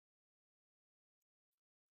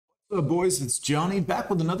Hello boys, it's Johnny back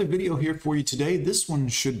with another video here for you today. This one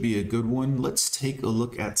should be a good one. Let's take a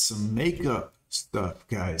look at some makeup stuff,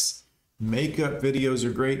 guys. Makeup videos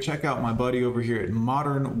are great. Check out my buddy over here at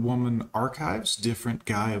Modern Woman Archives. Different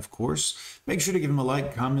guy, of course. Make sure to give him a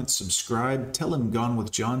like, comment, subscribe. Tell him Gone with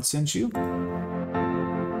John sent you.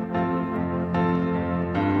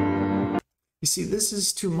 You see, this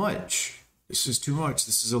is too much. This is too much.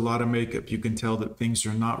 This is a lot of makeup. You can tell that things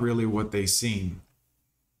are not really what they seem.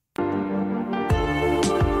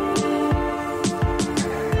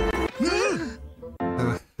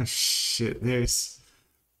 Shit, there's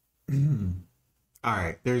all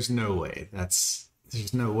right, there's no way.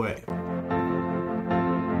 There's no way.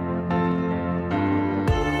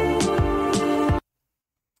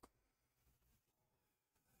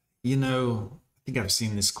 You know, I think I've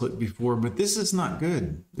seen this clip before, but this is not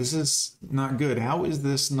good. This is not good. How is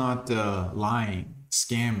this not lying,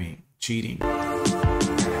 scamming, cheating?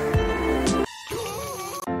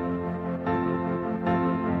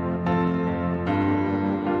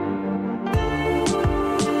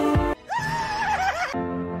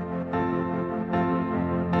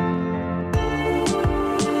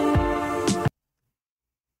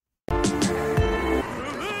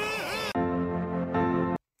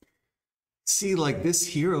 See, like this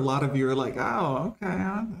here, a lot of you are like, oh, okay,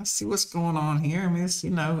 I see what's going on here. I mean, it's,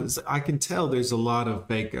 you know, I can tell there's a lot of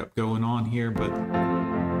fake up going on here, but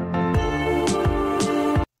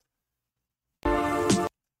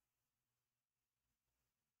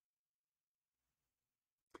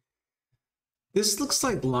this looks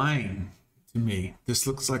like lying to me. This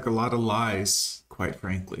looks like a lot of lies, quite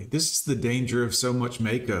frankly. This is the danger of so much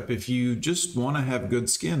makeup. If you just want to have good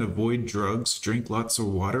skin, avoid drugs, drink lots of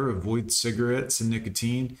water, avoid cigarettes and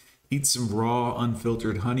nicotine, eat some raw,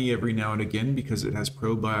 unfiltered honey every now and again because it has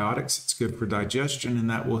probiotics. It's good for digestion, and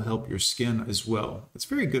that will help your skin as well. It's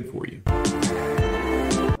very good for you.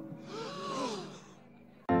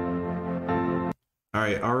 All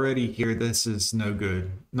right, already here, this is no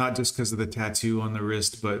good. Not just because of the tattoo on the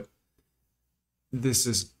wrist, but this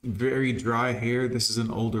is very dry hair. This is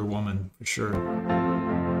an older woman for sure.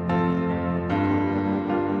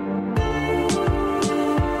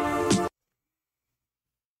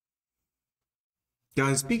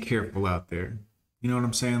 Guys, be careful out there. You know what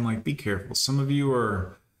I'm saying? Like, be careful. Some of you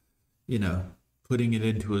are, you know, putting it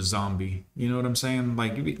into a zombie. You know what I'm saying?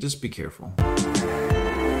 Like, just be careful.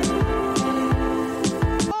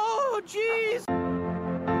 Oh, jeez!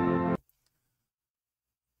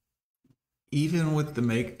 Even with the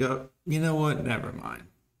makeup, you know what? Never mind.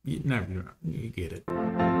 You get it.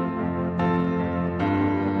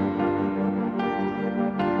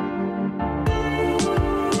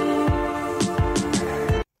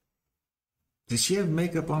 Does she have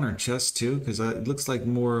makeup on her chest too? Because it looks like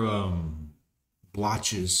more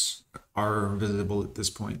blotches are visible at this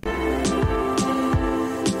point.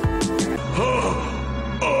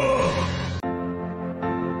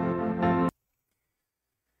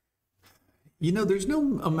 You know, there's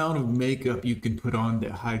no amount of makeup you can put on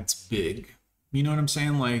that hides big. You know what I'm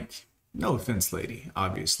saying? Like, no offense, lady,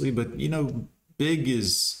 obviously, but you know, big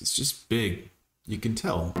is, it's just big. You can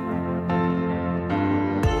tell.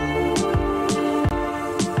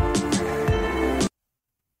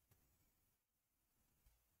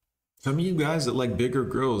 Some of you guys that like bigger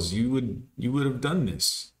girls, you would have done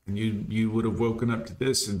this, and you would have woken up to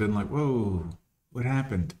this and been like, whoa, what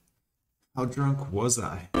happened? How drunk was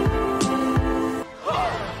I?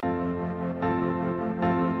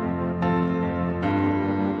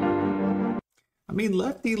 I mean,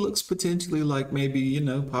 Lefty looks potentially like maybe, you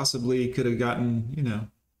know, possibly could have gotten, you know,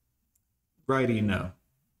 Righty, no.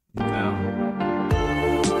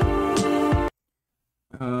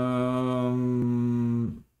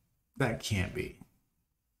 That can't be.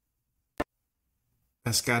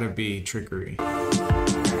 That's gotta be trickery.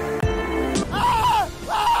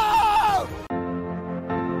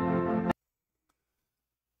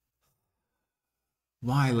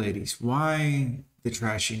 Why, ladies? Why the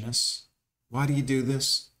trashiness? Why do you do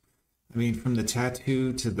this? I mean, from the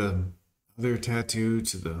tattoo to the other tattoo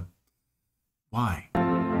to the... Why?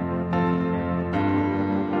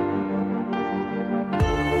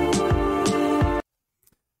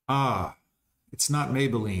 Ah, it's not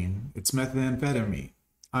Maybelline. It's methamphetamine.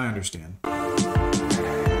 I understand.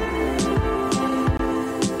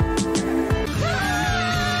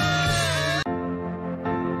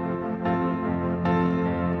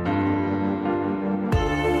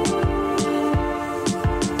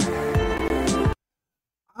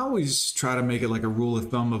 I always try to make it like a rule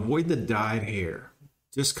of thumb, avoid the dyed hair.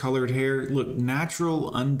 discolored hair. Look,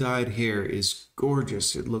 natural undyed hair is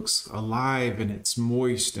gorgeous. It looks alive and it's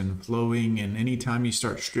moist and flowing, and anytime you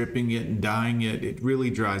start stripping it and dyeing it, it really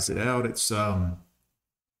dries it out. It's I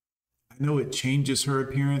know it changes her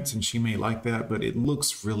appearance and she may like that, but it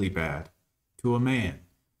looks really bad to a man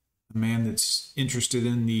that's interested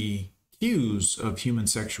in the cues of human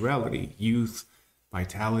sexuality, youth,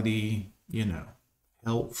 vitality,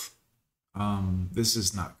 health. This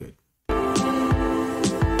is not good.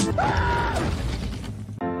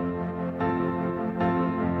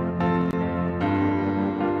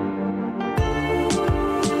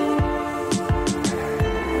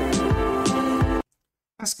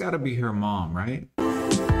 That's got to be her mom, right?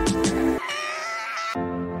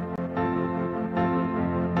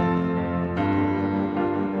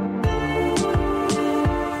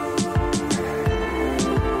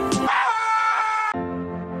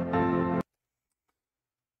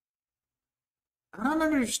 I don't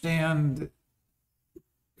understand.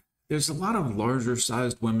 There's a lot of larger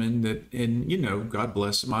sized women that, and God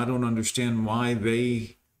bless them, I don't understand why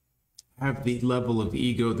they have the level of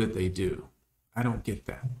ego that they do. I don't get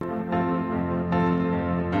that.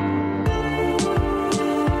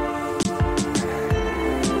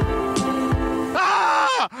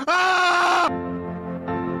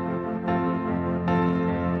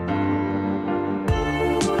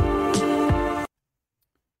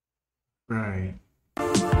 Right.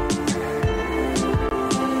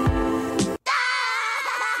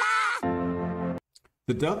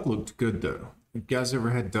 The duck looked good though. If you guys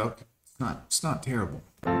ever had duck, it's not terrible.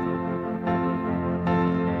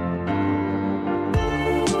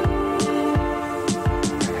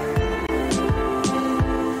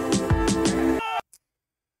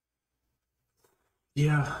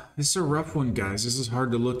 Yeah, it's a rough one, guys. This is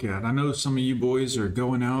hard to look at. I know some of you boys are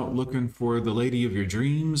going out looking for the lady of your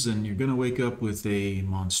dreams, and you're gonna wake up with a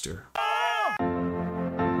monster.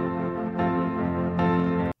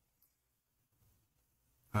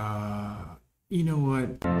 You know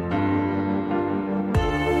what?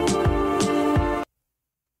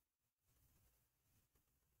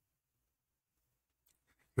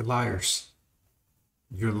 You're liars.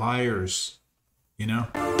 You're liars, you know?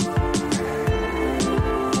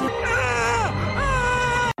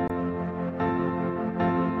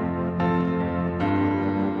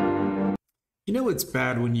 You know it's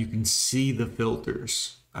bad when you can see the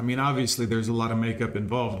filters. I mean, obviously there's a lot of makeup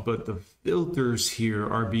involved, but the filters here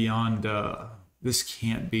are beyond, this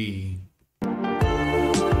can't be. I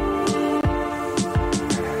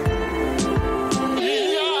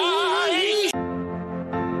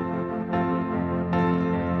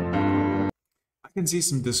can see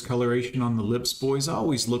some discoloration on the lips, boys. I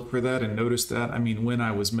always look for that and notice that. I mean, when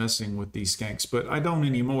I was messing with these skanks, but I don't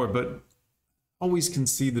anymore, but always can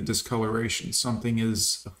see the discoloration. Something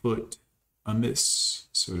is afoot, amiss,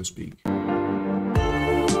 so to speak.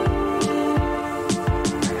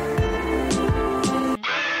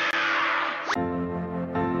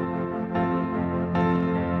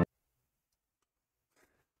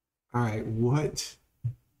 All right, what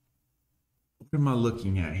am I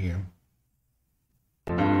looking at here?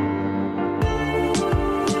 All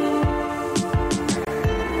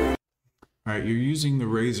right, you're using the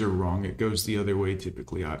razor wrong. It goes the other way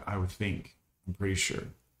typically, I would think. I'm pretty sure.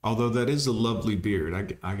 Although that is a lovely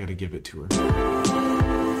beard. I got to give it to her.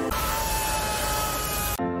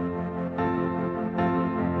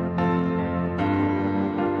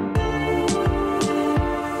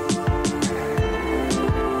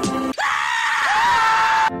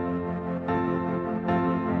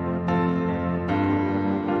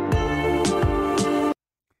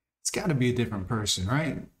 It's got to be a different person,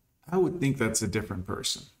 right? I would think that's a different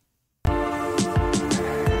person.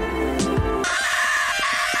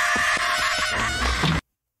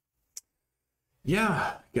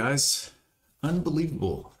 Yeah, guys,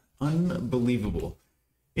 unbelievable, unbelievable.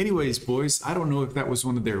 Anyways, boys, I don't know if that was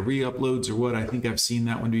one of their re-uploads or what. I think I've seen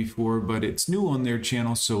that one before, but it's new on their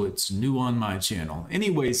channel, so it's new on my channel.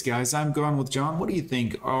 Anyways, guys, I'm Gone with John. What do you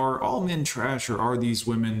think? Are all men trash, or are these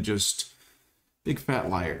women just big fat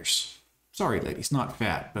liars? Sorry, ladies, not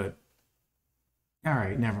fat, but all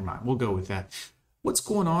right, never mind. We'll go with that. What's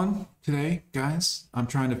going on today, guys? I'm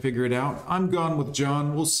trying to figure it out. I'm Gone with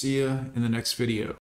John. We'll see you in the next video.